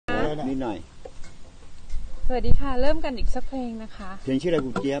นิดหน่อยสวัสดีค่ะเริ่มกันอีกสักเพลงนะคะเพลงชื่ออะไรคุ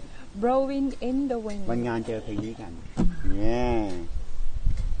ณเจี๊ยบ Blowing in the Wind วันงานเจอเพลงนี้กันเนี่ย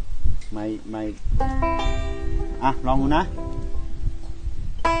ไม่อ่ะลองดูนะ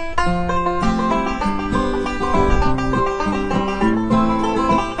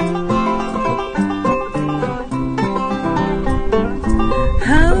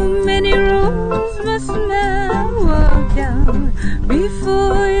How many roads must man walk down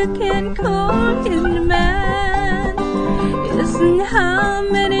before you can call him man? Isn't how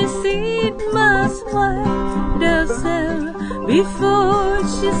many seeds must wife herself before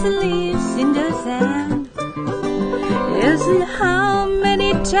she sleeps in the sand? Isn't how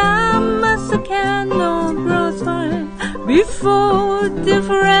many times must a candle grow fire before the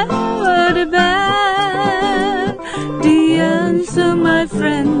forever the band? The answer, my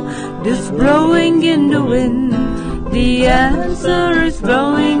friend, is blowing in the wind. The answer is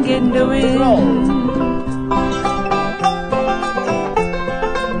blowing in the wind.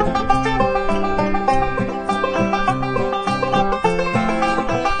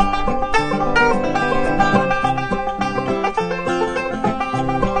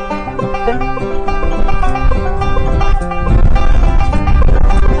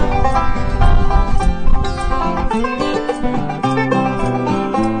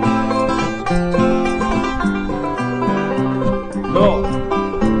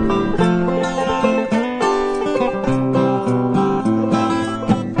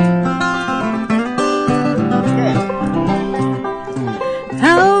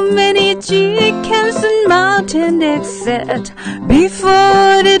 Exit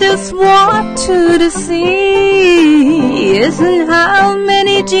before it is walk to the sea. Isn't how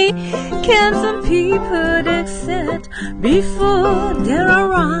many can some people accept before they're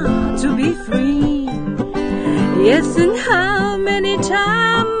around to be free? Yes, and how many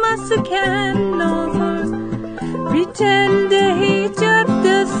times must a candle pretend the heat of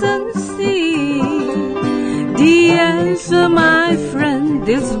the sun see? The answer, my friend,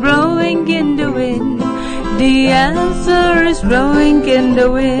 is blowing in the wind.The answer is blowing in the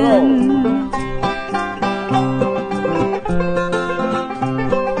wind.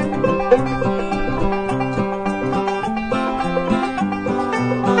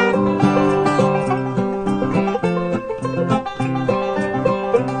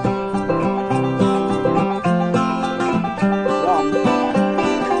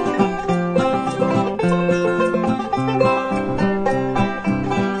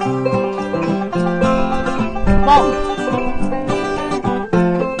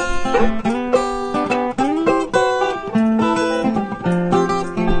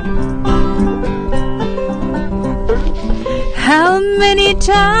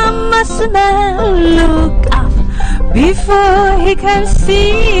 Time must a man look up before he can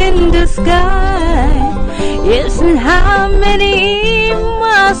see in the sky? Yes, and how many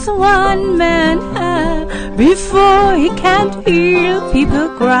must one man have before he can't hear people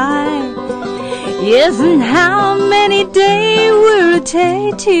cry? Yes, and how many days will it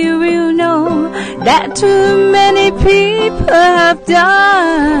take till you know that too many people have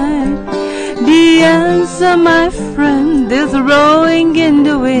died?The answer, my friend, is blowing in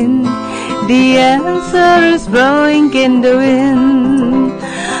the wind. The answer is blowing in the wind.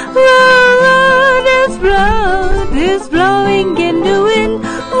 Road is blowing in the wind.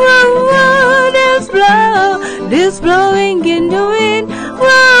 Road is blowing in the wind.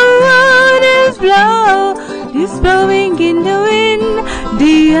 Road is blowing in the wind.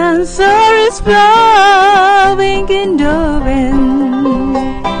 The answer is blowing in the wind.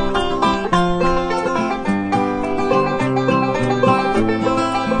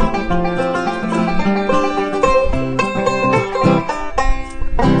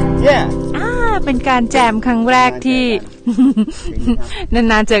เป็นการแจมครั้งแรกที่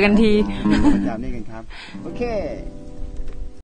นานๆเจอกันทีแจมนี่กันครับโอเค